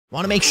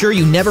Want to make sure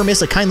you never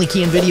miss a Kindly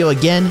Keyin video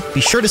again? Be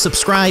sure to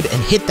subscribe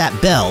and hit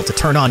that bell to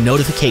turn on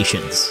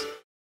notifications.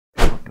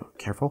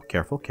 Careful,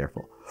 careful,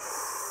 careful.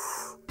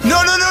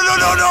 No, no, no, no,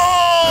 no,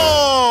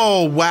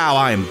 no! Wow,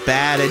 I am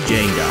bad at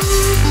Jenga.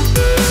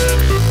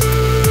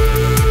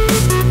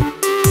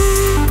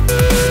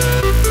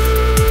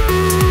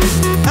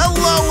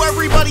 Hello,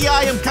 everybody.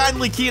 I am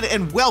Kindly Keyin,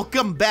 and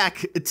welcome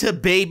back to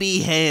Baby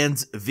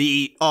Hands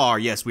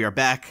VR. Yes, we are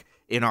back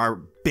in our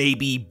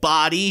baby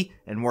body,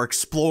 and we're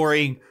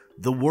exploring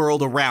the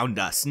world around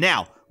us.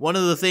 Now, one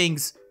of the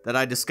things that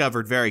I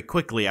discovered very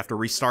quickly after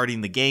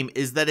restarting the game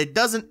is that it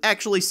doesn't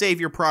actually save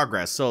your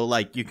progress. So,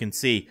 like you can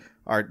see,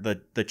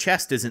 the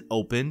chest isn't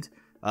opened.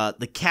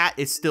 The cat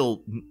is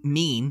still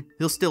mean.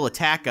 He'll still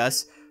attack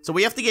us. So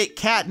we have to get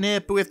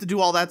catnip, we have to do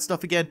all that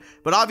stuff again,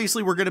 but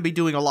obviously we're going to be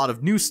doing a lot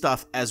of new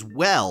stuff as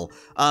well.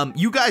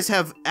 You guys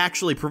have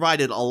actually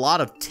provided a lot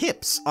of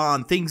tips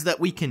on things that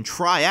we can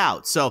try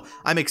out, so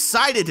I'm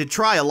excited to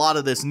try a lot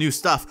of this new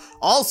stuff.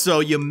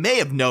 Also, you may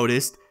have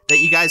noticed that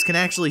you guys can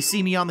actually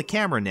see me on the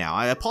camera now.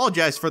 I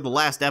apologize for the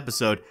last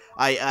episode.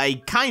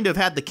 I kind of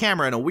had the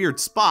camera in a weird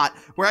spot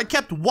where I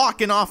kept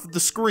walking off the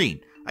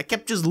screen. I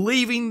kept just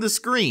leaving the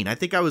screen. I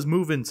think I was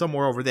moving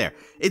somewhere over there.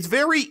 It's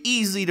very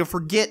easy to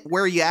forget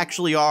where you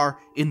actually are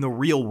in the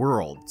real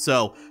world.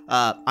 So,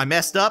 I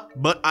messed up,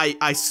 but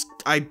I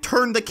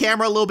turned the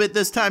camera a little bit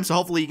this time, so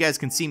hopefully you guys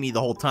can see me the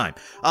whole time.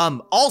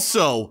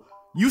 Also,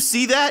 you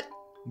see that?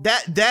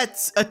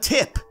 That's a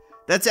tip.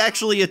 That's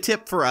actually a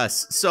tip for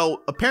us.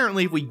 So,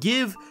 apparently, if we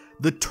give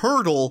the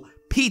turtle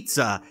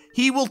pizza,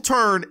 he will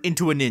turn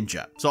into a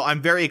ninja. So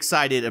I'm very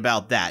excited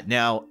about that.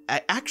 Now,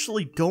 I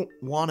actually don't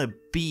want to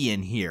be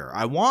in here.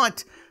 I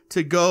want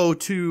to go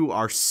to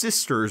our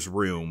sister's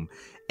room.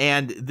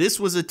 And this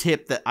was a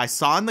tip that I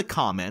saw in the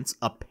comments.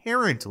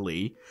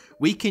 Apparently,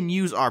 we can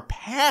use our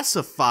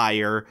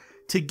pacifier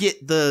to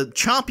get the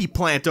chompy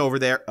plant over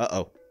there.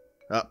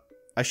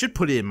 I should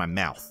put it in my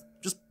mouth.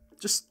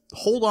 Just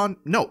hold on.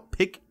 No,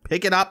 pick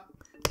it up.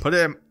 Put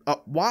it in.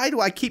 Why do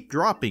I keep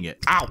dropping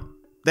it? Ow.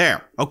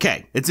 There.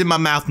 Okay. It's in my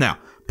mouth now.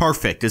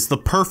 Perfect. It's the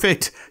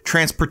perfect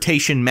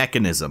transportation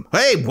mechanism.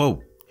 Hey,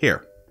 whoa.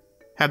 Here.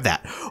 Have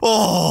that.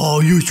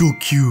 Oh, you're so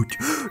cute.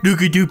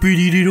 Look at your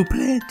pretty little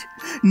plant.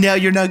 Now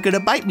you're not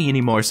gonna bite me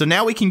anymore. So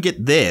now we can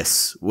get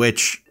this,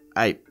 which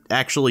I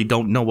actually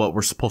don't know what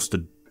we're supposed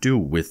to do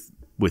with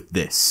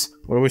this.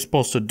 What are we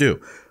supposed to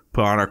do?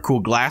 Put on our cool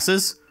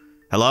glasses?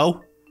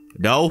 Hello?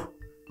 No?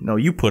 No,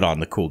 you put on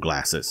the cool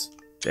glasses.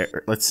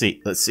 There, let's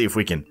see. Let's see if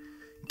we can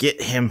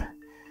get him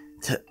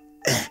to...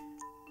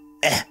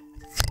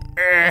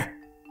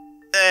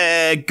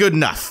 good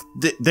enough.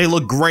 They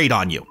look great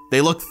on you.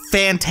 They look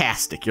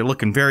fantastic. You're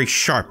looking very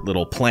sharp,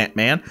 little plant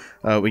man.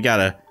 We got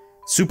a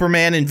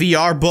Superman in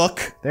VR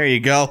book. There you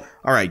go.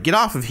 All right, get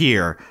off of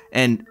here.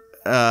 And,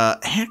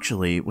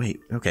 actually, wait.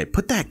 Okay,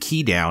 put that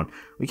key down.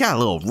 We got a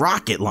little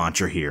rocket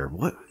launcher here.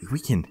 What? We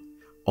can...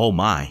 Oh,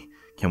 my.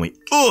 Can we...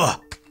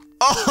 Ugh!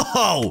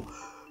 Oh!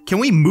 Can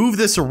we move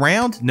this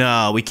around?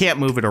 No, we can't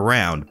move it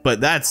around.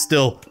 But that's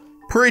still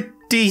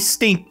pretty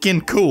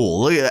stinking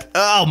cool. Look at that.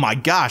 Oh my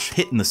gosh,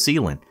 hitting the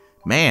ceiling.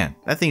 Man,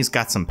 that thing's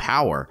got some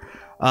power.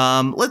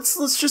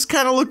 Let's just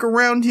kind of look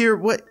around here.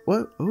 What?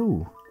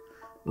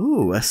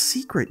 Ooh, a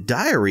secret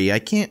diary. I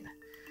can't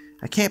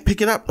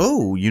pick it up.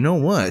 Oh, you know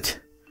what?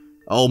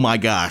 Oh my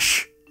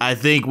gosh. I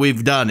think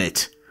we've done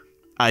it.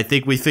 I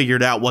think we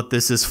figured out what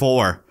this is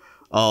for.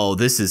 Oh,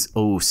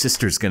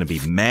 sister's gonna be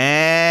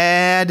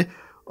mad.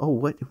 Oh,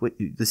 what,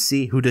 let's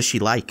see, who does she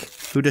like?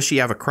 Who does she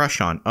have a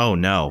crush on? Oh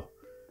no.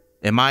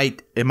 Am I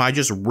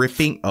just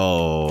ripping?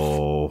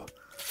 Oh,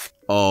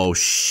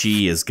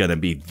 she is gonna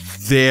be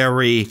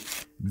very,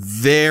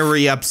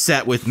 very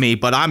upset with me,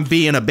 but I'm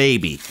being a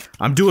baby.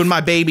 I'm doing my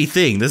baby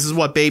thing. This is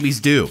what babies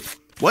do.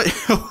 What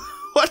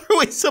are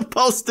we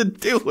supposed to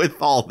do with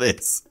all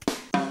this?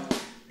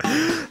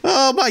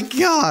 Oh my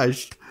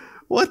gosh.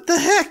 What the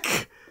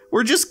heck?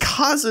 We're just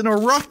causing a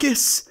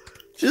ruckus.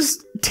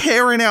 Just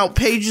tearing out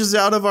pages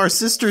out of our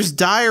sister's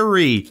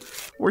diary.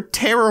 We're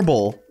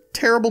terrible.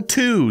 Terrible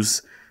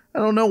twos. I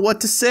don't know what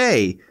to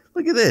say.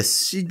 Look at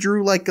this. She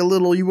drew like a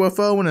little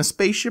UFO and a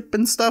spaceship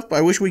and stuff.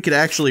 I wish we could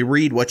actually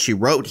read what she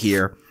wrote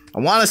here.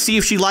 I want to see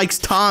if she likes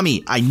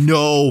Tommy. I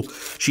know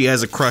she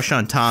has a crush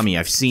on Tommy.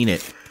 I've seen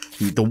it.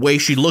 The way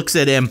she looks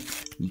at him.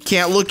 You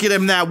can't look at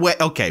him that way.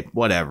 Okay,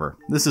 whatever.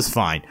 This is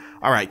fine.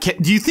 All right.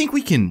 Do you think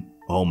we can...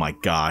 Oh my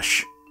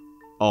gosh.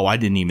 Oh, I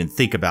didn't even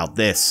think about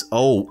this.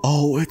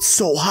 Oh, it's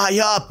so high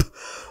up.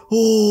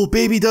 Oh,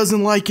 baby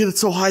doesn't like it.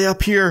 It's so high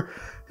up here.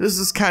 This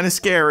is kind of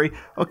scary.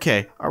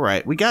 Okay, all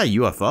right. We got a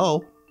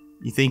UFO.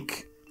 You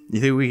think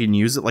we can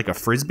use it like a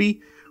frisbee?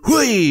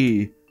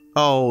 Whee!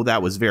 Oh,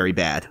 that was very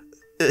bad.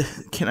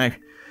 Can I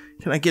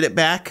get it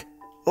back?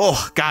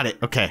 Oh, got it.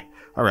 Okay.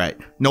 All right.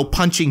 No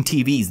punching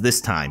TVs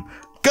this time.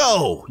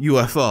 Go,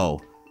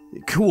 UFO.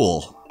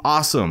 Cool.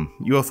 Awesome.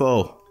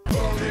 UFO.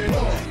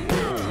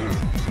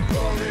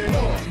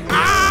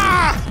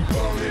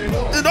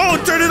 No,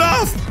 turn it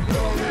off!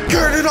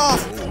 Turn it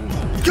off!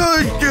 Get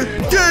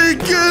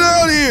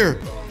out of here!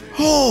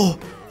 Oh,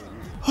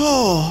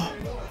 Oh,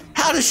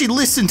 how does she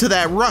listen to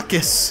that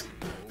ruckus?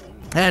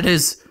 That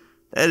is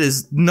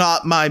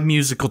not my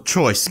musical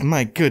choice.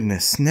 My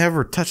goodness,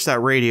 never touch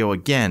that radio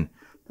again.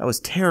 That was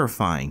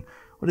terrifying.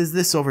 What is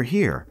this over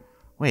here?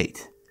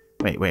 Wait.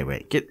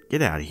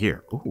 Get out of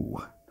here.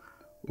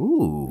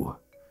 Ooh.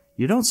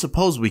 You don't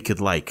suppose we could,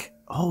 like...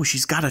 Oh,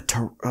 she's got a...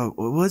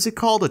 what's it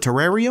called? A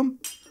terrarium?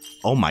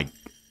 Oh my,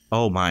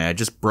 I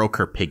just broke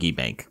her piggy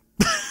bank.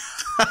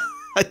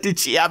 Did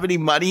she have any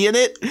money in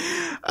it?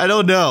 I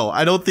don't know.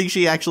 I don't think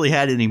she actually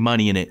had any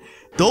money in it.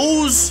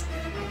 Those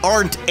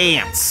aren't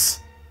ants.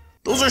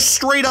 Those are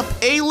straight up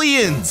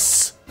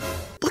aliens.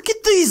 Look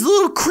at these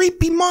little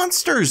creepy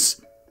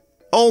monsters.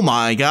 Oh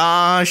my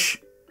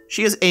gosh.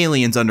 She has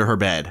aliens under her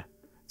bed.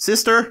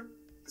 Sister,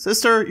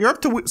 you're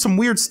up to some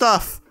weird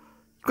stuff.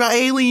 You got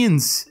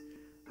aliens.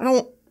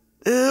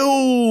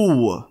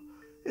 Ew.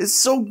 It's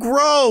so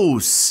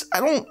gross.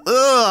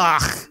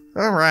 Ugh.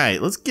 All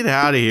right, let's get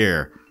out of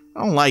here.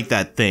 I don't like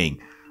that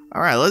thing.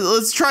 All right,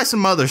 let's try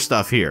some other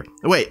stuff here.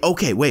 Wait,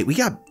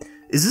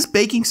 is this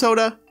baking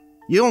soda?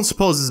 You don't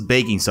suppose this is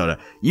baking soda.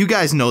 You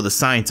guys know the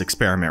science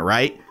experiment,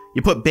 right?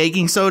 You put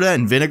baking soda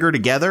and vinegar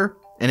together,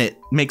 and it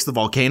makes the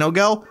volcano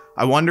go.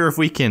 I wonder if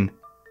we can...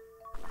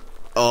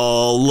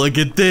 Oh, look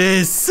at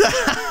this.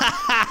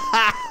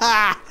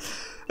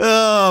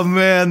 Oh,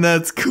 man,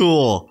 that's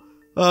cool.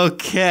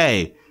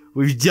 Okay,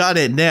 we've done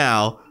it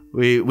now.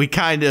 We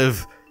kind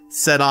of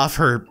set off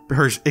her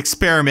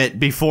experiment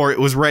before it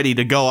was ready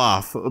to go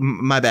off.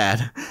 My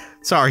bad.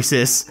 Sorry,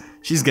 sis.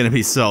 She's gonna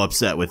be so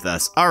upset with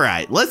us. All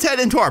right, let's head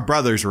into our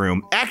brother's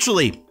room.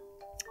 Actually,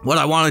 what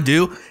I want to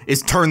do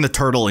is turn the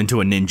turtle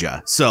into a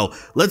ninja. So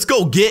let's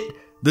go get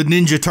the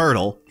ninja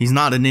turtle. He's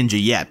not a ninja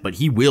yet, but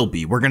he will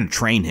be. We're gonna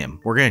train him.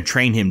 We're gonna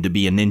train him to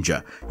be a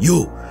ninja.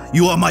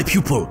 You are my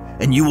pupil,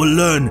 and you will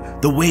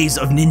learn the ways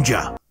of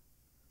ninja.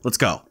 Let's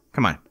go.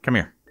 Come on, come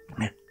here.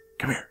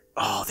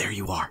 Oh, there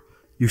you are.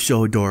 You're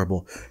so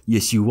adorable.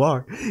 Yes, you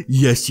are.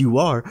 Yes, you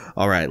are.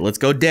 All right, let's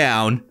go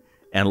down,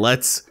 and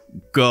let's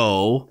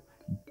go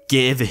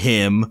give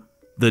him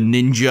the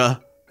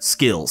ninja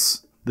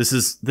skills. This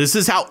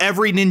is how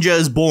every ninja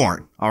is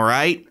born. All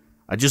right.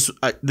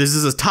 This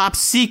is a top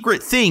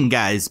secret thing,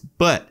 guys,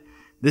 but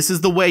this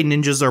is the way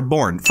ninjas are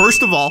born.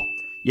 First of all,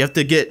 you have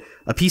to get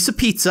a piece of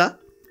pizza.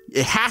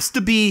 It has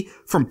to be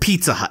from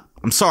Pizza Hut.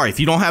 I'm sorry, if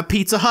you don't have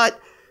Pizza Hut,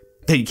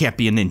 then you can't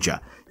be a ninja.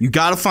 You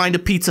gotta find a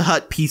Pizza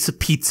Hut piece of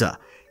pizza.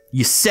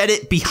 You set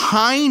it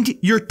behind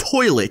your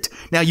toilet.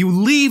 Now you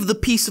leave the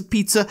piece of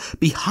pizza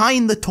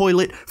behind the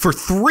toilet for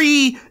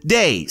 3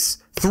 days.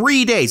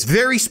 3 days,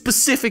 very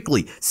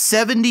specifically,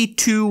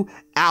 72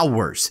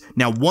 hours.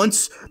 Now,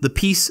 once the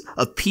piece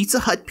of Pizza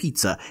Hut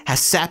pizza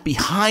has sat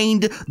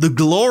behind the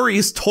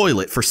glorious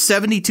toilet for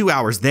 72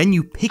 hours, then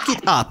you pick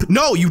it up.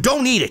 No, you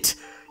don't eat it.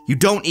 You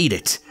don't eat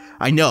it.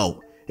 I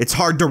know. It's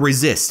hard to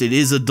resist. It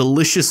is a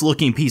delicious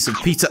looking piece of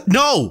pizza.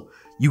 No!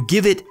 You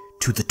give it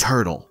to the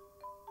turtle.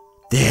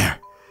 There.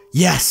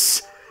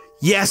 Yes.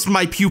 Yes,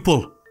 my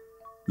pupil.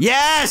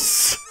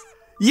 Yes!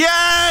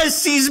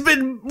 Yes! He's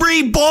been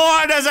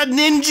reborn as a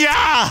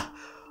ninja!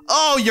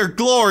 Oh, you're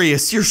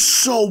glorious. You're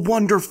so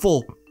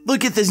wonderful.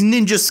 Look at this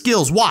ninja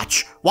skills.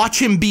 Watch.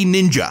 Watch him be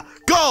ninja.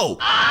 Go!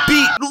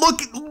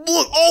 Look.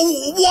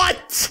 Oh,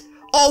 what?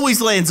 Always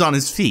lands on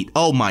his feet.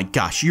 Oh my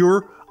gosh,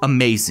 you're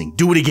amazing.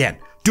 Do it again.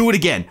 Do it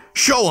again.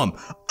 Show him.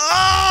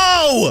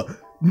 Oh!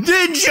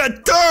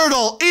 Ninja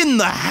Turtle in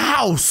the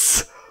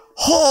house.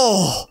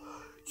 Oh,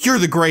 you're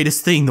the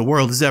greatest thing the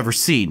world has ever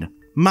seen.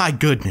 My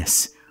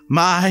goodness.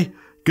 My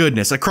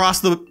goodness.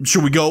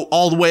 Should we go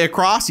all the way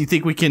across? You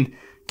think we can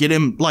get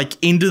him,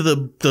 like, into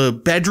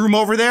the bedroom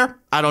over there?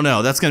 I don't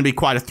know. That's going to be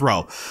quite a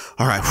throw.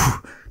 All right.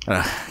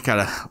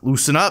 Gotta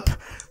loosen up.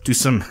 Do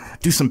some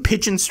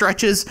pitching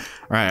stretches.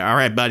 All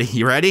right, buddy.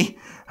 You ready?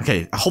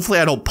 Okay. Hopefully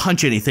I don't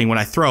punch anything when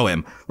I throw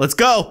him. Let's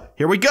go.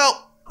 Here we go.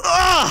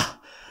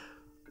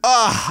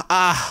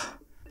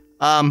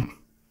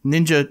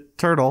 Ninja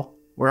Turtle,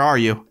 where are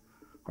you?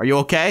 Are you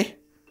okay?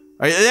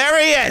 There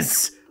he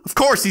is! Of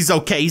course he's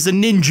okay. He's a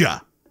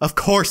ninja. Of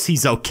course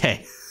he's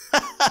okay.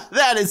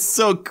 That is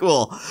so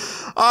cool.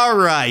 All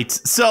right.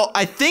 So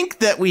I think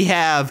that we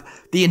have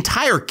the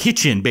entire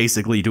kitchen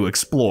basically to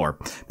explore.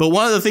 But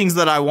one of the things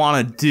that I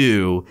want to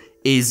do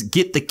is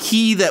get the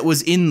key that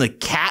was in the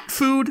cat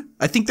food.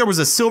 I think there was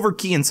a silver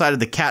key inside of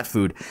the cat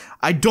food.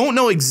 I don't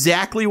know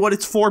exactly what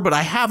it's for, but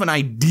I have an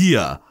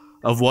idea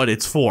of what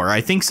it's for. I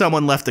think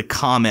someone left a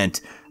comment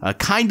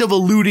kind of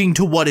alluding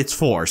to what it's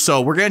for. So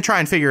we're going to try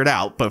and figure it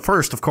out. But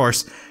first, of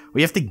course,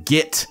 we have to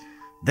get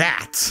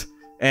that.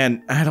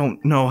 And I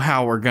don't know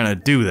how we're going to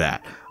do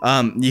that.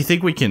 You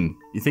think we can,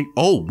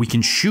 oh, we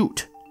can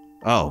shoot.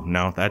 Oh,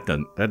 no, that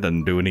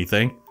doesn't do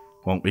anything.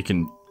 Well, we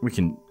can,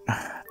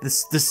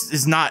 this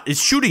is not, it's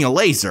shooting a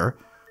laser,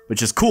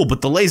 which is cool,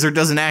 but the laser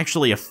doesn't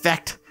actually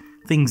affect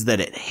things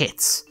that it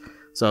hits.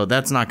 So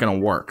that's not going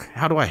to work.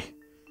 How do I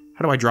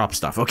drop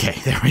stuff? Okay,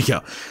 there we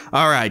go.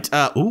 All right.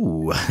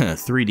 Ooh,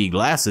 3D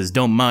glasses.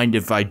 Don't mind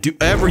if I do.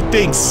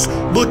 Everything's.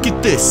 Look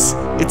at this.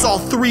 It's all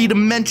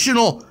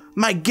three-dimensional.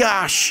 My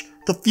gosh,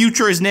 the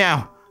future is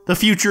now. The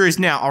future is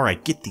now. All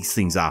right, get these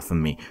things off of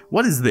me.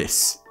 What is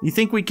this? You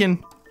think we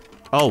can?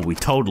 Oh, we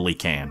totally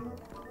can.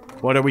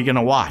 What are we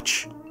gonna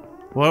watch?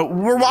 Well,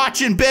 we're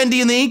watching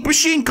Bendy and the Ink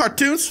Machine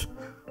cartoons.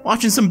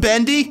 Watching some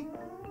Bendy.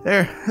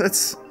 There,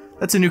 that's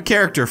a new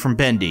character from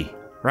Bendy,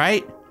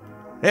 right?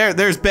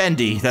 There's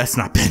Bendy. That's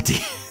not Bendy.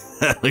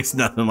 That looks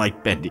nothing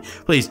like Bendy.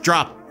 Please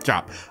drop.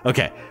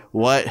 Okay,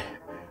 what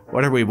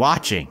are we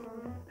watching?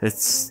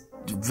 It's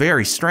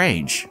very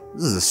strange.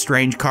 This is a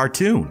strange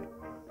cartoon.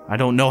 I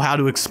don't know how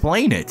to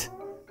explain it.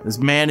 This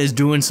man is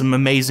doing some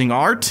amazing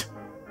art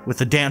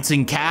with a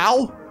dancing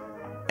cow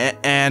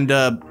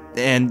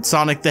and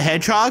Sonic the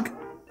Hedgehog.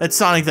 That's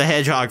Sonic the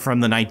Hedgehog from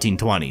the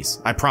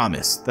 1920s. I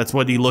promise. That's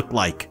what he looked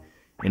like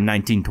in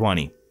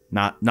 1920.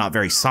 Not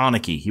very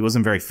Sonic-y. He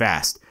wasn't very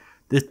fast.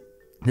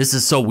 This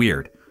is so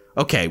weird.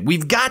 Okay,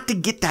 we've got to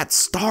get that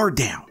star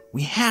down.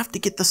 We have to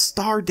get the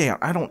star down.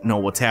 I don't know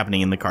what's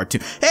happening in the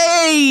cartoon.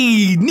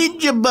 Hey,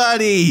 Ninja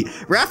Buddy!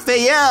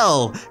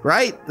 Raphael!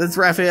 Right? That's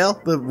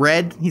Raphael? The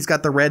red? He's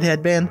got the red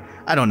headband?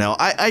 I don't know.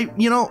 I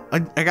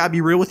gotta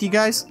be real with you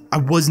guys. I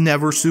was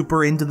never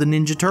super into the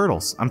Ninja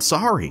Turtles. I'm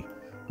sorry.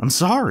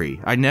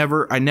 I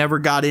never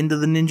got into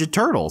the Ninja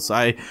Turtles.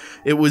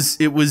 It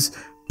was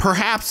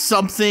perhaps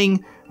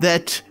something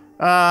that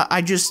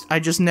I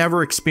just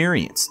never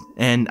experienced,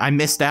 and I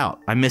missed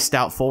out. I missed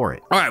out for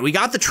it. All right, we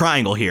got the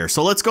triangle here,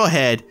 so let's go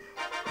ahead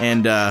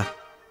and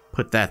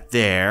put that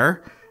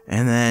there,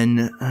 and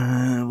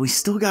then we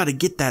still got to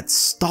get that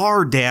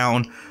star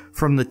down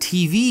from the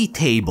TV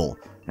table,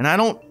 and I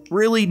don't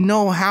really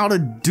know how to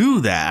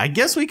do that. I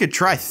guess we could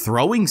try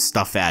throwing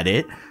stuff at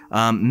it.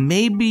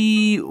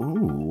 Maybe.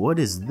 Ooh, what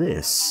is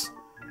this?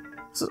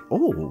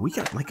 Oh, we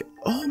got like.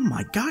 Oh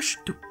my gosh!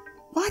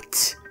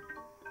 What?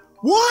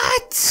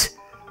 What?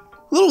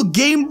 Little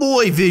Game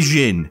Boy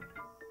vision.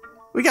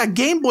 We got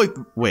Game Boy.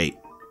 Wait.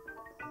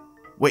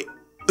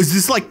 Is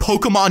this like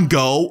Pokemon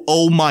Go?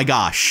 Oh my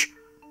gosh.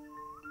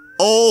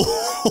 Oh,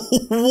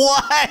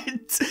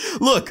 what?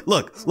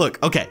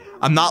 Look. Okay,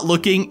 I'm not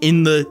looking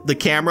in the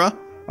camera.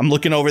 I'm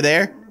looking over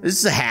there. This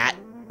is a hat.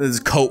 This is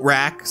a coat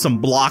rack. Some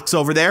blocks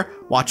over there.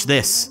 Watch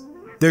this.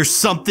 There's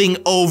something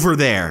over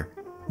there.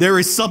 There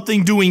is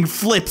something doing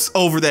flips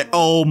over there.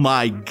 Oh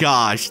my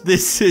gosh,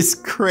 this is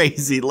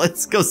crazy.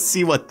 Let's go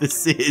see what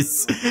this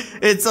is.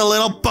 It's a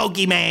little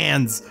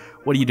Pokemans.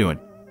 What are you doing?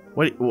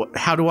 What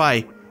how do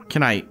I,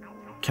 can I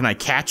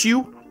catch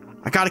you?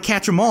 I gotta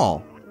catch them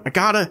all. I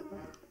gotta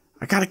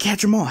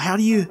catch them all. How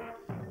do you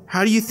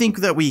think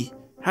that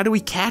how do we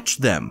catch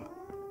them?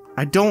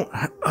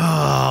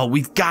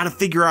 We've gotta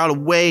figure out a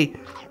way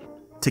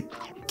to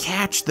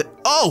catch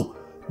oh,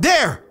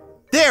 there,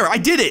 I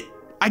did it.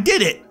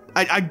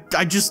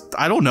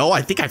 I don't know.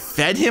 I think I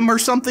fed him or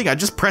something. I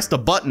just pressed a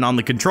button on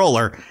the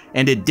controller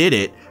and it did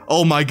it.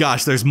 Oh my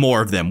gosh, there's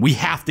more of them. We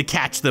have to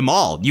catch them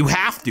all. You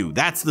have to.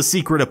 That's the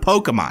secret of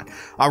Pokemon.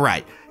 All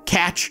right,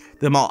 catch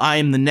them all. I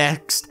am the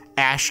next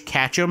Ash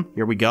Ketchum.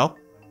 Here we go.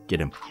 Get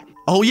him.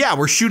 Oh yeah,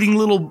 we're shooting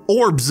little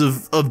orbs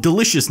of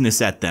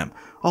deliciousness at them.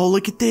 Oh,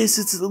 look at this.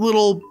 It's a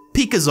little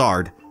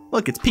Pikazard.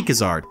 Look, it's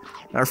Pikazard.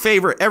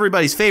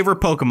 Everybody's favorite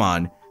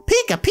Pokemon.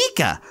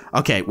 Pika!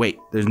 Okay, wait,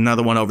 there's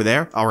another one over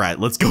there. All right,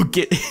 let's go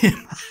get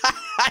him.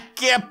 I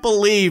can't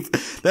believe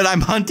that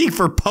I'm hunting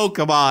for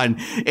Pokemon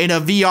in a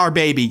VR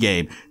baby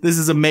game. This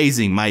is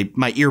amazing. My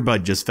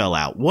earbud just fell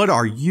out. What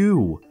are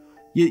you?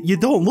 You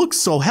don't look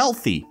so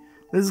healthy.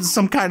 This is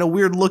some kind of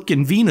weird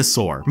looking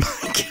Venusaur.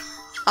 My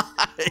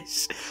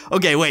gosh.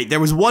 Okay, wait, there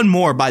was one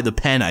more by the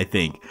pen, I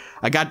think.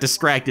 I got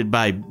distracted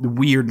by the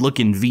weird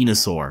looking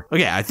Venusaur.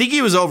 Okay, I think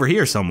he was over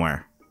here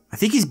somewhere. I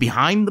think he's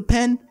behind the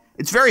pen.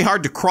 It's very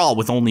hard to crawl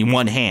with only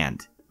one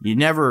hand. You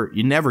never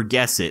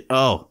guess it.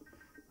 Oh,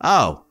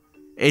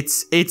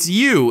 it's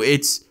you.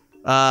 It's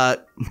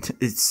not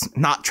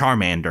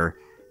Charmander.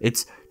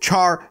 It's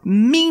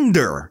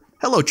Charminder.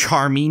 Hello,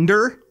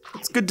 Charminder.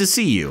 It's good to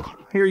see you.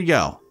 Here you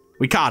go.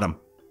 We caught him.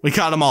 We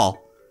caught them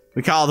all.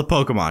 We caught all the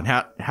Pokemon.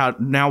 How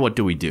now? What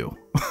do?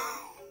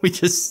 We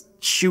just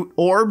shoot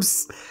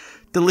orbs,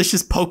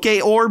 delicious Poke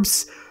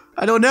orbs.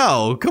 I don't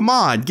know. Come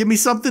on, give me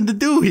something to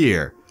do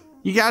here.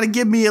 You gotta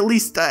give me at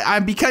least,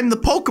 I'm becoming the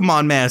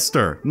Pokemon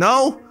Master.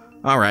 No?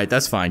 Alright,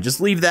 that's fine. Just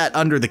leave that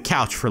under the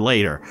couch for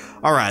later.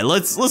 Alright,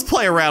 let's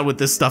play around with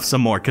this stuff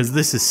some more, because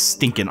this is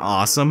stinking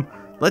awesome.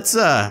 Let's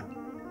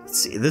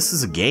see, this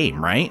is a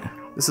game, right?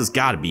 This has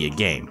gotta be a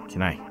game.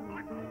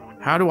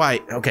 How do I,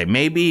 okay,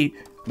 maybe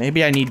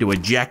I need to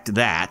eject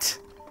that,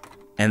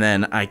 and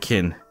then I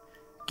can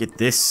get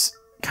this,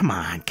 come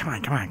on.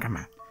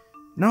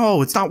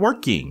 No, it's not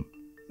working.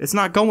 It's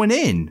not going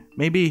in.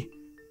 Maybe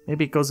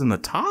it goes in the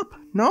top?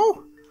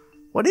 No?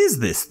 What is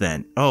this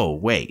then? Oh,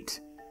 wait.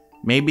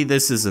 Maybe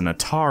this is an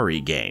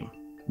Atari game.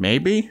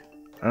 Maybe?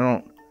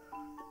 I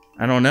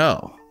don't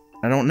know.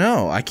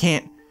 I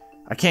can't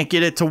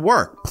get it to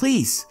work.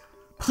 Please.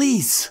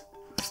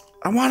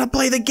 I want to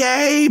play the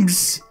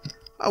games.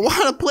 I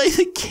want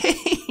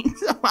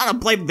to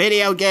play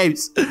video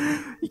games.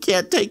 You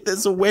can't take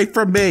this away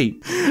from me.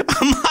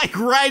 I'm like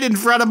right in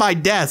front of my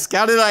desk.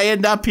 How did I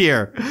end up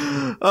here?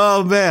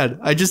 Oh, man.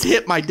 I just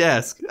hit my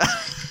desk.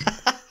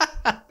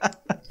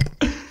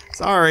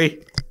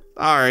 Sorry.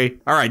 All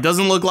right,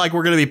 doesn't look like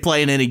we're going to be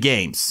playing any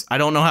games. I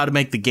don't know how to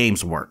make the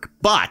games work,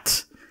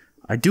 but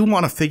I do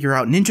want to figure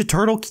out, Ninja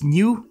Turtle, can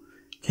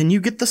you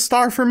get the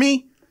star for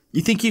me?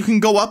 You think you can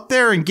go up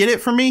there and get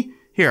it for me?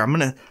 Here, I'm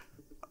gonna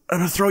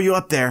throw you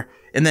up there,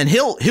 and then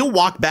he'll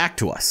walk back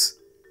to us,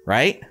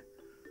 right?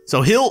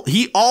 So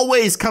he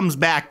always comes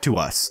back to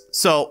us.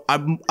 So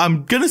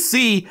I'm gonna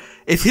see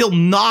if he'll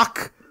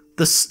knock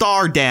the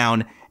star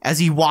down as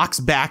he walks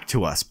back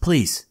to us.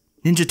 Please,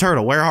 Ninja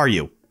Turtle, where are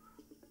you?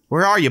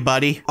 Where are you,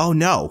 buddy? Oh,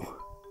 no.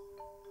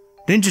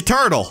 Ninja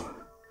Turtle.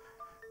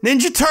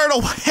 Ninja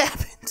Turtle, what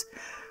happened?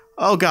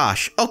 Oh,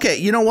 gosh. Okay,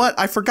 you know what?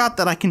 I forgot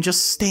that I can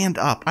just stand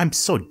up. I'm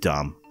so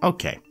dumb.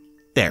 Okay,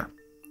 there.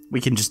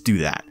 We can just do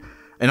that.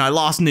 And I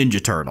lost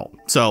Ninja Turtle.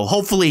 So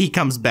hopefully he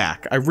comes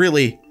back. I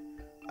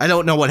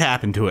don't know what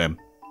happened to him.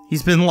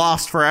 He's been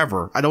lost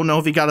forever. I don't know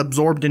if he got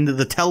absorbed into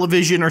the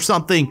television or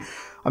something.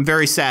 I'm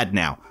very sad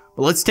now.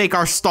 But let's take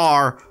our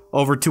star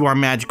over to our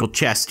magical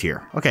chest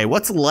here. Okay,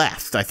 what's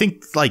left? I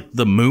think, like,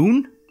 the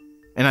moon?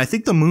 And I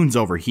think the moon's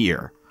over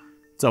here.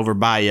 It's over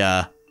by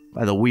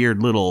the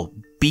weird little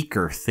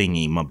beaker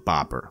thingy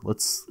mabobber.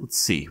 Let's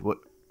see. What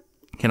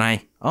can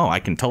I? Oh, I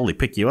can totally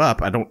pick you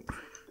up. I don't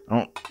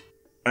know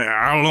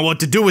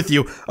what to do with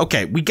you.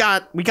 Okay, we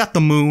got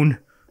the moon.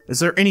 Is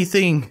there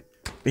anything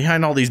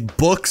behind all these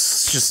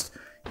books? Just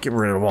get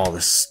rid of all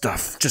this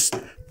stuff. Just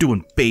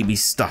doing baby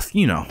stuff.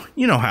 You know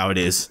how it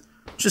is.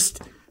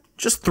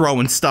 Just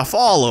throwing stuff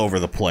all over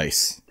the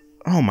place.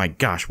 Oh my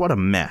gosh, what a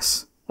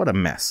mess. What a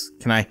mess.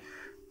 Can I?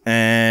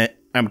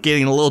 I'm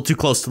getting a little too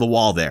close to the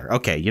wall there.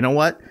 Okay, you know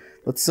what?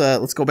 Let's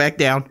go back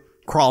down.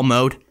 Crawl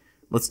mode.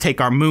 Let's take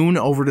our moon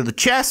over to the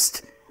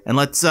chest. And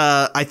let's,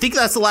 I think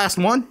that's the last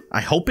one. I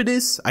hope it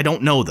is. I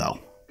don't know, though.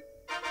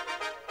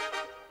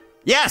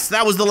 Yes,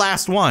 that was the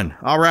last one.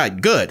 All right,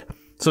 good.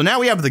 So now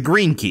we have the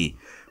green key,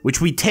 which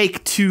we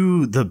take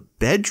to the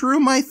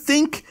bedroom, I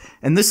think.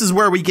 And this is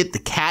where we get the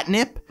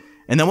catnip.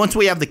 And then once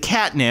we have the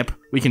catnip,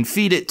 we can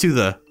feed it to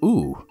the...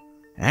 Ooh,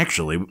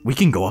 actually, we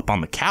can go up on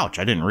the couch.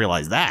 I didn't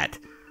realize that.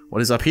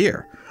 What is up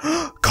here?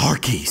 Car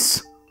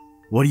keys.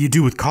 What do you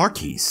do with car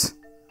keys?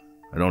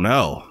 I don't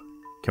know.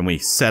 Can we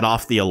set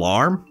off the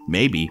alarm?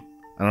 Maybe.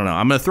 I don't know.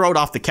 I'm going to throw it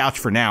off the couch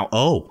for now.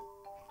 Oh.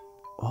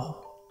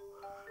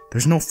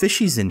 There's no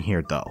fishies in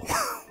here, though.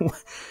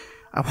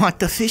 I want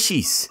the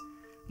fishies.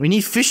 We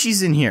need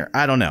fishies in here.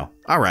 I don't know.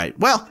 All right.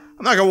 Well,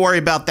 I'm not going to worry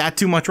about that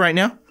too much right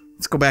now.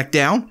 Let's go back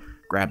down.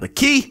 Grab the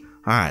key.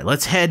 All right,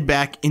 let's head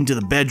back into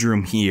the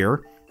bedroom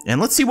here,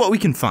 and let's see what we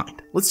can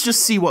find. Let's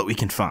just see what we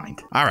can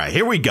find. All right,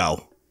 here we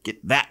go.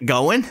 Get that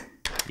going.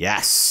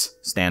 Yes,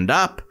 stand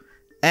up,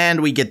 and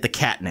we get the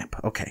catnip.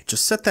 Okay,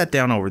 just set that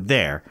down over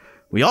there.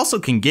 We also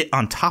can get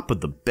on top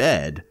of the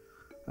bed.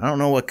 I don't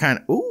know what kind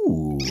of...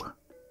 Ooh.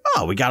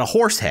 Oh, we got a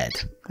horse head.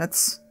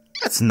 That's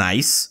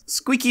nice.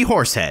 Squeaky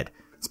horse head.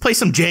 Let's play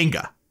some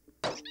Jenga.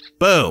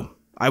 Boom.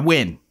 I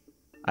win.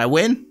 I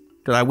win?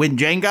 Did I win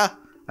Jenga?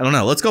 I don't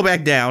know. Let's go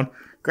back down,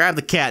 grab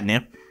the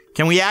catnip.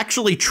 Can we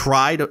actually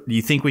try to... Do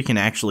you think we can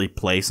actually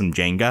play some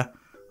Jenga?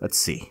 Let's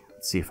see.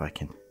 Let's see if I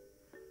can.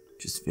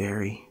 Just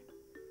very...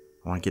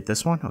 I want to get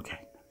this one? Okay.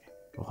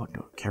 Oh,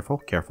 no. Careful,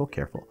 careful,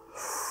 careful.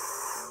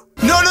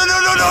 No!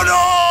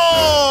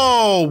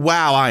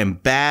 Wow, I am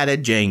bad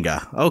at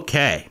Jenga.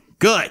 Okay,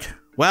 good.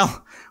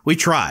 Well, we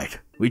tried.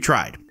 We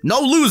tried.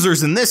 No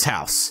losers in this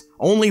house.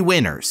 Only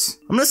winners.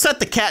 I'm gonna set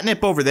the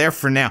catnip over there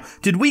for now.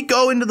 Did we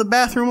go into the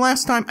bathroom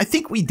last time? I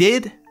think we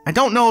did. I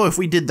don't know if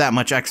we did that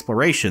much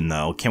exploration,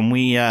 though. Can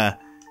we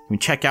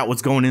check out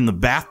what's going in the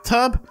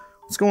bathtub?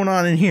 What's going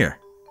on in here?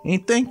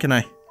 Anything? Can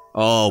I?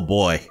 Oh,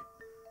 boy.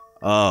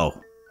 Oh.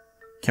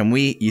 Can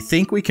we? You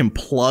think we can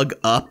plug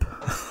up?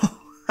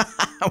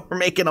 We're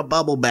making a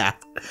bubble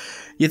bath.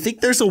 You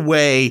think there's a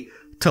way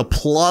to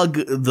plug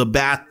the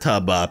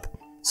bathtub up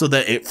so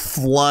that it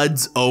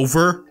floods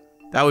over?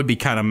 That would be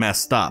kind of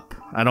messed up.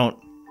 I don't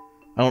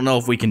know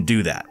if we can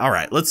do that. All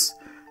right, let's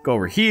go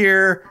over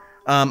here.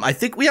 I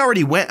think we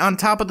already went on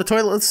top of the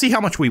toilet. Let's see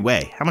how much we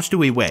weigh. How much do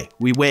we weigh?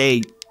 We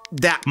weigh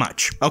that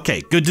much.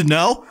 Okay, good to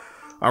know.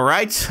 All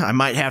right, I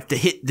might have to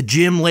hit the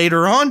gym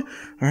later on. All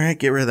right,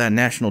 get rid of that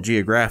National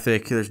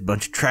Geographic. There's a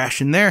bunch of trash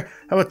in there.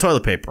 How about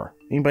toilet paper?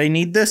 Anybody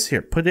need this?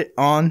 Here, put it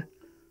on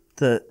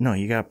the... No,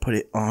 you gotta put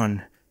it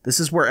on... This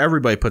is where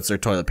everybody puts their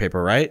toilet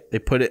paper, right? They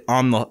put it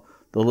on the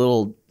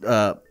little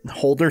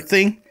holder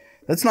thing.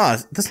 That's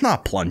not a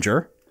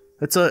plunger.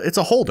 It's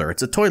a holder.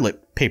 It's a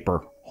toilet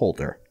paper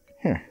holder.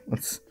 Here,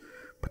 let's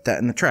put that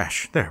in the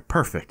trash. There,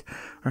 perfect.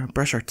 All right,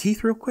 brush our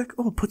teeth real quick.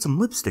 Oh, put some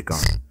lipstick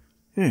on.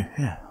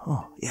 Yeah.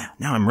 Oh, yeah.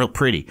 Now I'm real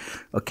pretty.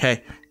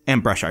 Okay,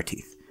 and brush our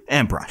teeth.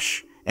 And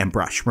brush. And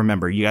brush.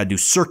 Remember, you gotta do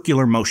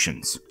circular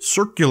motions.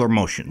 Circular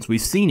motions. We've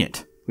seen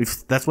it.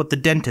 That's what the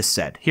dentist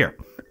said. Here,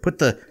 put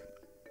the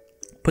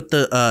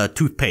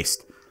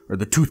toothpaste or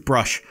the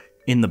toothbrush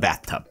in the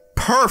bathtub.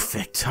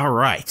 Perfect. All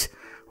right.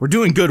 We're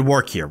doing good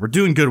work here. We're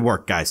doing good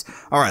work, guys.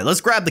 All right,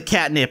 let's grab the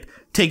catnip,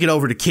 take it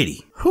over to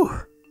Kitty.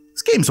 Whew.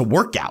 This game's a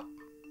workout.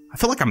 I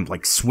feel like I'm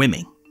like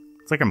swimming.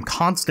 It's like I'm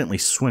constantly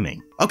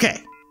swimming. Okay.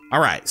 All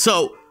right.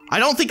 So I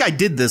don't think I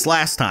did this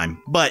last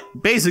time, but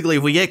basically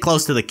if we get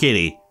close to the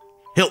kitty,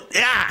 he'll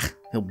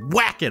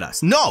whack at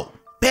us. No,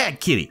 bad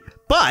kitty.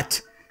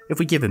 But if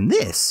we give him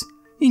this,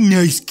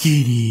 nice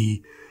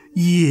kitty.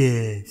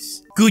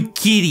 Yes. Good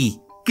kitty.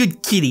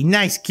 Good kitty.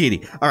 Nice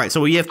kitty. All right.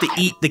 So we have to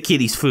eat the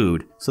kitty's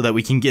food so that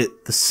we can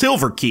get the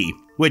silver key,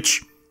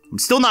 which I'm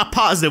still not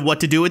positive what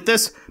to do with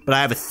this, but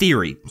I have a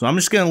theory. So I'm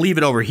just going to leave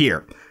it over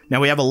here.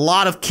 Now we have a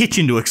lot of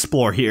kitchen to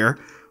explore here.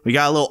 We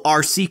got a little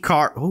RC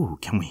car. Oh,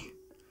 can we?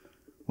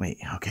 Wait,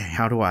 okay,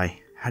 how do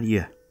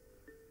you?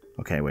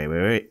 Okay,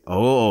 wait.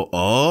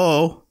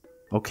 Oh.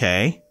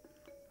 Okay.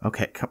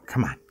 Okay,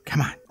 come on.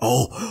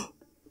 Oh,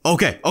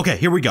 okay,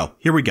 here we go.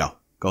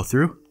 Go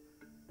through,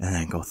 and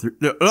then go through.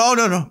 No.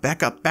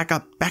 Back up. How do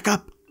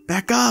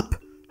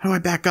I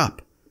back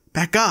up?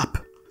 Back up.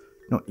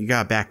 No, you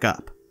gotta back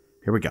up.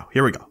 Here we go.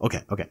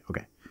 Okay.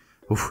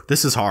 Oof,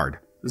 this is hard.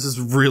 This is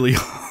really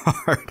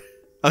hard.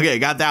 Okay,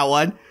 got that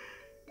one.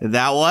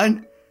 That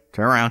one.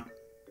 Turn around.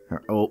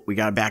 Oh, we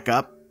gotta back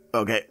up.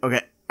 Okay.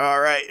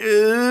 All right.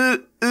 Oh,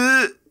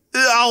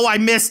 I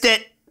missed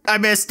it.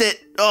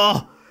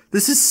 Oh,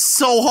 this is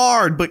so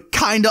hard, but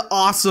kind of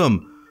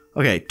awesome.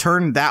 Okay,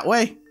 turn that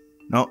way.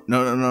 No.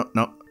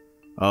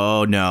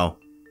 Oh no.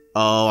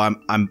 Oh,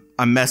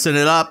 I'm messing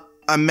it up.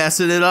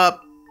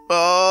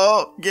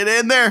 Oh, get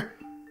in there.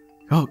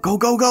 Oh, go.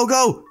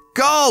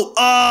 Go.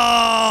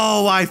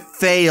 Oh, I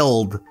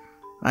failed.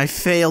 I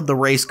failed the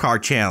race car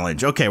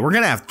challenge. Okay, we're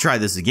gonna have to try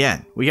this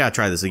again. We gotta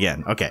try this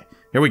again. Okay,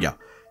 here we go.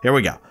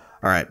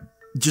 All right,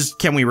 just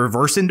can we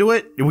reverse into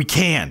it? We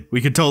can.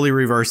 We could totally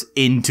reverse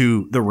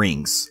into the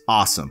rings.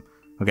 Awesome.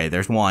 Okay,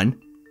 there's one.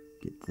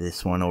 Get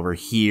this one over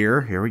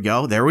here. Here we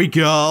go. There we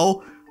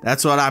go.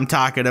 That's what I'm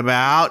talking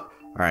about.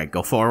 All right,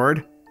 go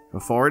forward.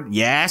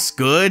 Yes,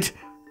 good.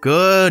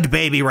 Good,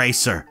 Baby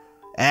Racer.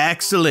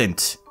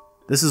 Excellent.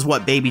 This is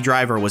what Baby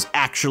Driver was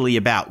actually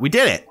about. We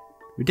did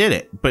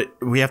it, but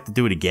we have to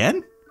do it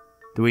again?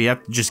 Do we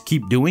have to just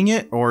keep doing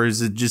it? Or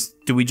is it just,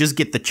 do we just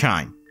get the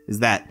chime? Is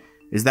that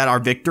our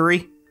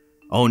victory?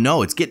 Oh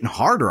no, it's getting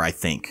harder, I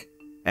think.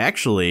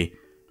 Actually,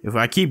 if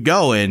I keep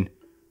going,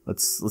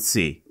 let's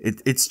see.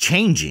 It's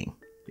changing.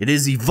 It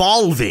is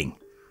evolving.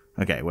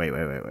 Okay, wait.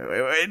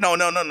 No.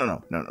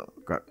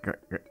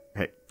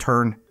 Okay,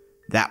 turn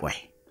that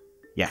way.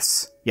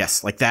 Yes,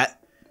 like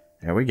that.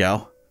 There we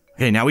go.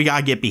 Okay, now we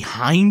gotta get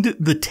behind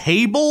the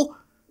table?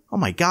 Oh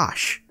my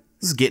gosh.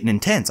 This is getting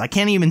intense. I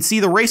can't even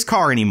see the race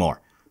car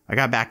anymore. I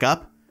gotta back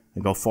up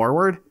and go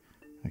forward.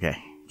 Okay,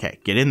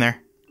 get in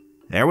there.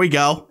 There we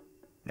go.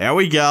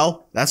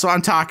 That's what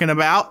I'm talking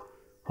about.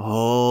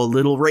 Oh,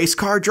 little race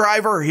car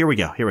driver. Here we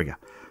go. All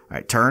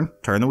right, turn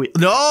the wheel.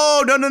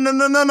 No.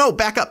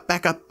 Back up.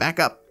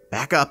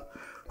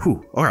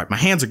 Whew. All right, my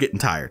hands are getting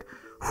tired.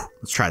 Whew.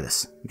 Let's try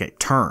this. Okay,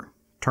 turn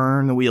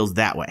the wheels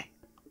that way.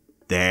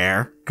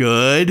 There.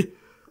 Good,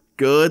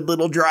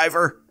 little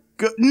driver.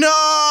 Good. No,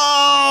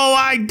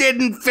 I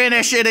didn't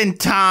finish it in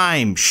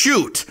time.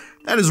 Shoot.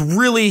 That is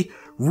really,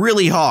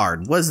 really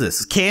hard. What is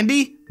this?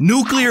 Candy?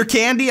 Nuclear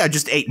candy? I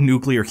just ate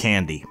nuclear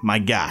candy. My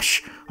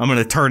gosh. I'm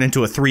gonna turn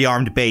into a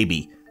 3-armed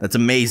baby. That's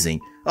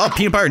amazing. Oh,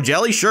 peanut butter and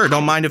jelly? Sure,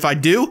 don't mind if I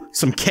do.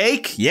 Some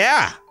cake?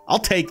 Yeah, I'll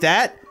take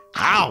that.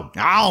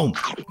 Ow.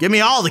 Give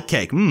me all the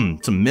cake.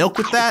 Some milk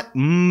with that?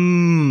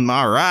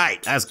 All right.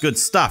 That's good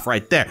stuff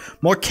right there.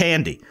 More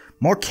candy.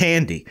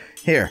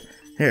 Here,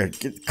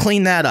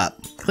 clean that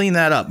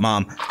up,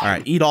 Mom. All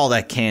right, eat all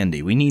that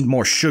candy. We need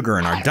more sugar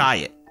in our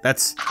diet.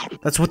 That's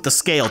what the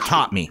scale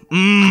taught me.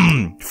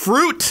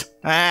 Fruit?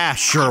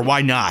 Sure,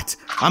 why not?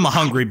 I'm a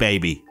hungry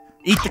baby.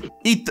 Eat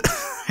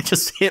the I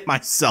just hit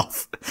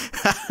myself.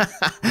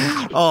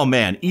 Oh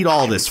man, eat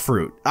all this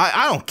fruit.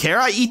 I don't care,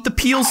 I eat the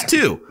peels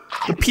too.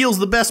 The peel's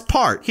the best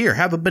part. Here,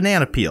 have a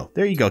banana peel.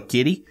 There you go,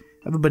 kitty.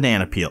 Have a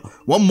banana peel.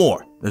 One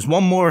more. There's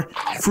one more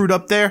fruit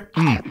up there.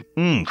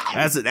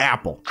 That's an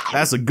apple.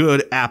 That's a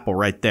good apple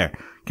right there.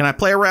 Can I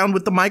play around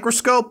with the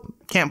microscope?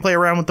 Can't play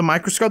around with the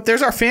microscope.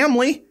 There's our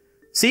family.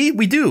 See,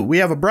 we do. We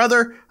have a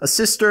brother, a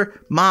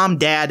sister, mom,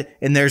 dad,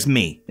 and there's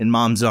me in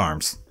mom's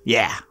arms.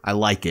 Yeah, I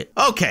like it.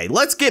 Okay,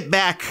 let's get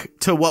back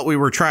to what we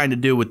were trying to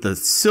do with the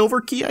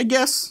silver key, I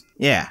guess.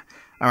 Yeah.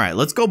 All right,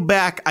 let's go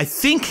back. I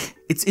think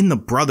it's in the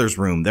brother's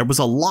room. There was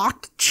a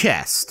locked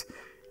chest,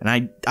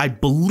 and I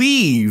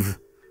believe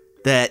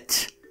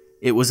that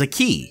it was a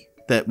key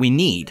that we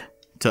need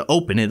to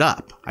open it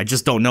up. I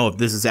just don't know if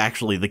this is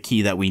actually the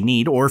key that we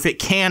need or if it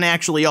can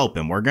actually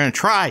open. We're gonna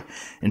try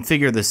and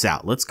figure this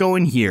out. Let's go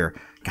in here.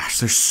 Gosh,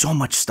 there's so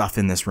much stuff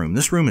in this room.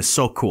 This room is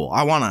so cool.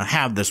 I want to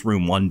have this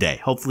room one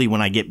day. Hopefully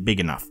when I get big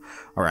enough.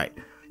 All right.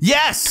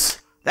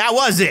 Yes! That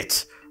was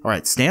it! All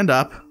right, stand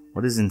up.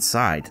 What is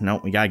inside?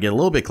 No, we gotta get a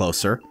little bit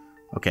closer.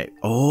 Okay.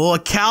 Oh, a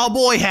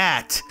cowboy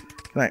hat!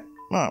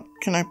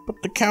 Can I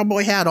put the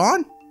cowboy hat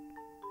on?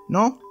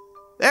 No?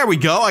 There we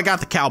go. I got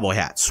the cowboy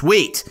hat.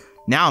 Sweet.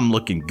 Now I'm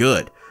looking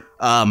good.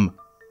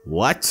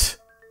 What?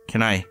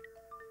 Can I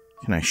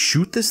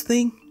shoot this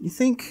thing, you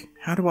think?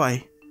 How do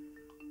I?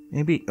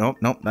 Maybe, oh,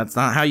 no, that's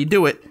not how you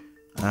do it.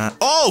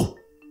 Oh!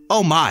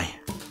 Oh my.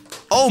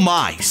 Oh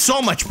my,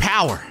 so much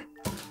power.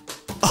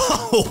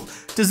 Oh,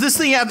 does this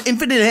thing have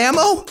infinite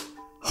ammo?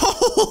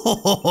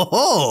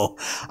 Oh,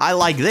 I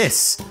like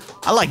this.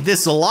 I like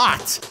this a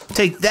lot.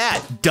 Take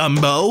that,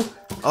 Dumbo.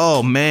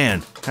 Oh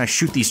man, can I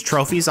shoot these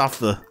trophies off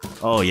the...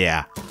 Oh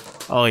yeah.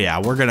 Oh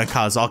yeah, we're gonna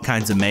cause all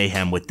kinds of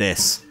mayhem with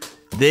this.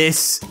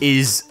 This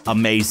is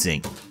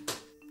amazing.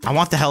 I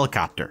want the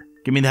helicopter.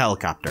 Give me the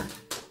helicopter.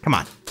 Come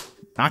on,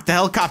 knock the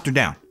helicopter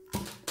down.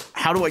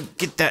 How do I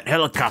get that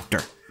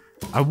helicopter?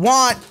 I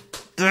want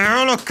the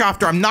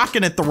helicopter. I'm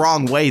knocking it the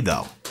wrong way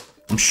though.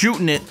 I'm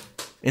shooting it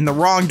in the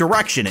wrong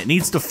direction. It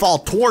needs to fall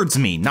towards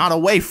me, not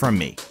away from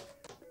me.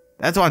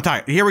 That's what I'm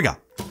talking. Here we go.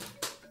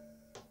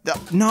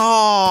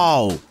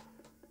 No.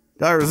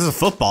 This is a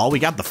football. We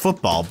got the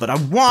football, but I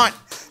want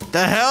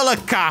the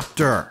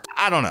helicopter.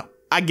 I don't know.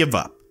 I give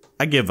up.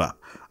 I give up.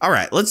 All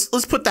right, let's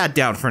put that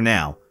down for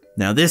now.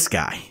 Now this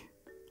guy.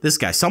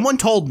 Someone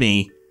told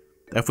me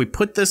that if we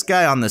put this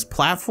guy on this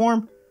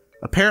platform,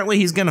 apparently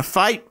he's gonna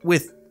fight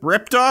with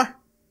Riptar.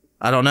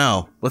 I don't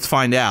know. Let's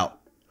find out.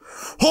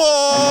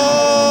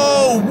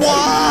 Oh,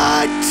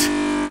 what?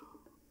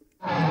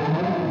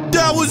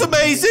 That was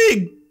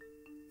amazing.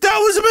 That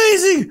was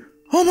amazing.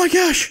 Oh my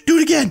gosh. Do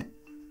it again.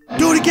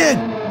 Do it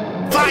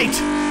again. Fight.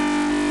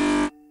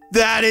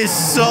 That is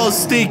so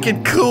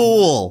stinking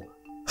cool.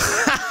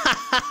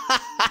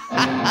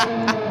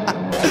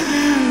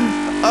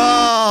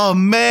 Oh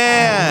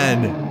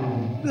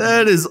man.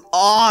 That is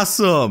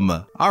awesome.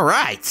 All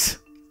right.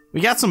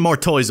 We got some more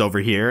toys over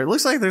here. It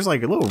looks like there's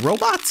like little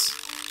robots.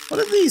 What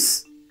are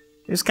these?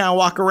 They just kind of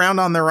walk around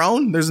on their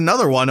own. There's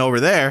another one over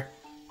there.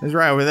 There's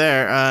right over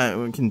there.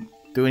 We can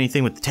do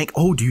anything with the tank.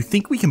 Oh, do you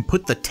think we can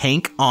put the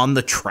tank on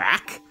the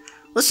track?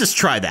 Let's just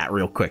try that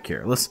real quick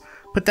here. Let's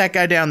put that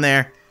guy down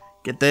there.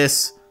 Get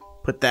this.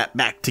 Put that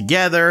back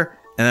together.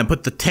 And then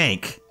put the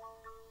tank.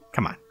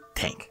 Come on,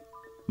 tank.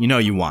 You know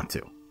you want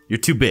to. You're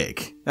too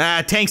big.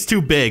 Tank's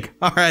too big.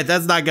 All right,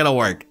 that's not gonna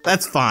work.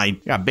 That's fine.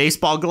 Got a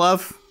baseball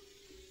glove.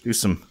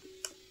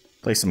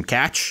 Play some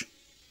catch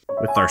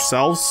with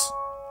ourselves.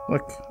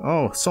 Look,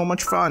 oh, so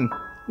much fun.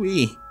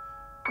 Wee.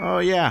 Oh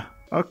yeah,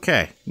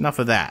 okay, enough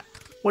of that.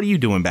 What are you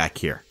doing back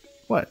here?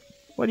 Why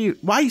are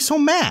you so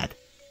mad?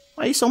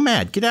 Why are you so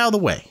mad? Get out of the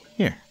way.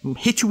 Here, I'm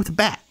gonna hit you with a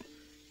bat.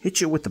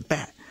 Hit you with the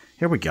bat.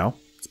 Here we go.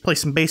 Let's play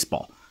some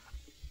baseball.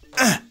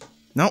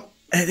 Nope,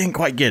 I didn't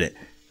quite get it.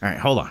 All right,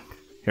 hold on.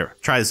 Here,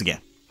 try this again.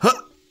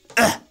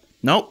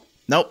 Nope.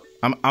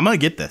 I'm gonna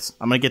get this.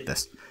 I'm gonna get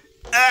this.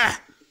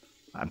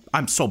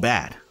 I'm so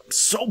bad.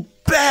 So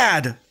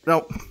bad.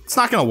 No, it's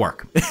not gonna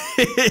work.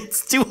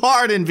 It's too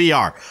hard in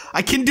VR.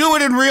 I can do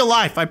it in real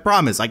life, I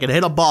promise. I can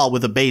hit a ball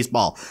with a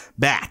baseball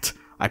bat.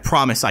 I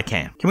promise I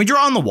can. Can we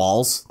draw on the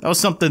walls? That was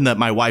something that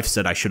my wife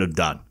said I should have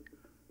done.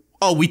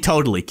 Oh, we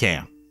totally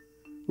can.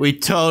 We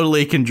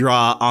totally can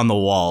draw on the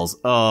walls.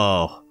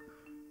 Oh,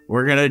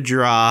 we're gonna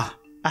draw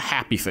a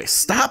happy face.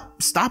 Stop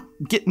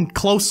getting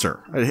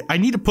closer. I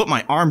need to put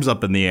my arms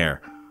up in the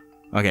air.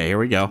 Okay, here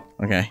we go.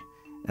 Okay,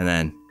 and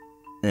then,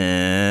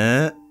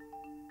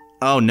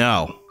 oh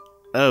no.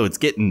 Oh, it's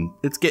getting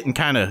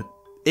kind of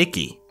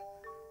icky.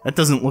 That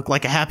doesn't look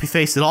like a happy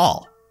face at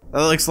all.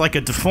 That looks like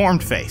a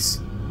deformed face.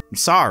 I'm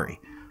sorry.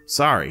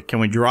 Sorry. Can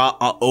we draw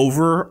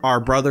over our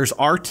brother's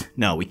art?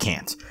 No, we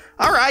can't.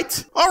 All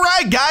right,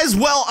 guys.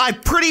 Well, I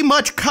pretty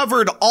much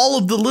covered all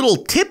of the little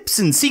tips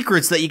and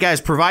secrets that you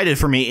guys provided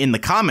for me in the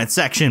comment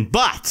section,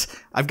 but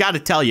I've got to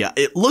tell you,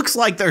 it looks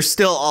like there's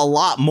still a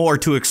lot more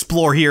to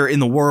explore here in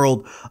the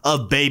world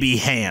of baby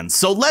hands.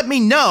 So let me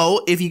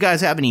know if you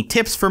guys have any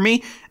tips for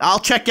me. I'll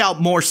check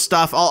out more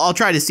stuff. I'll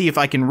try to see if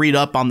I can read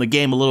up on the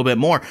game a little bit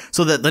more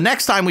so that the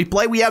next time we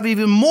play, we have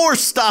even more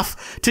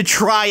stuff to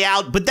try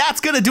out. But that's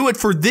going to do it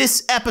for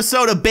this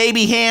episode of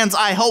Baby Hands.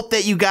 I hope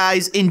that you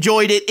guys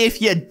enjoyed it.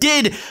 If you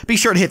did, be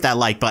sure to hit that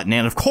like button.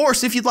 And of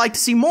course, if you'd like to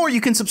see more, you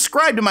can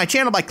subscribe to my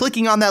channel by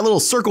clicking on that little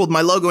circle with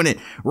my logo in it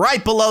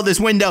right below this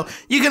window.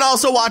 You can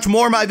also watch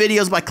more of my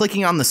videos by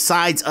clicking on the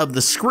sides of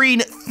the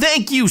screen.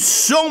 Thank you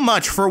so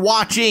much for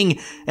watching,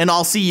 and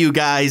I'll see you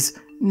guys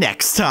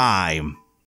next time.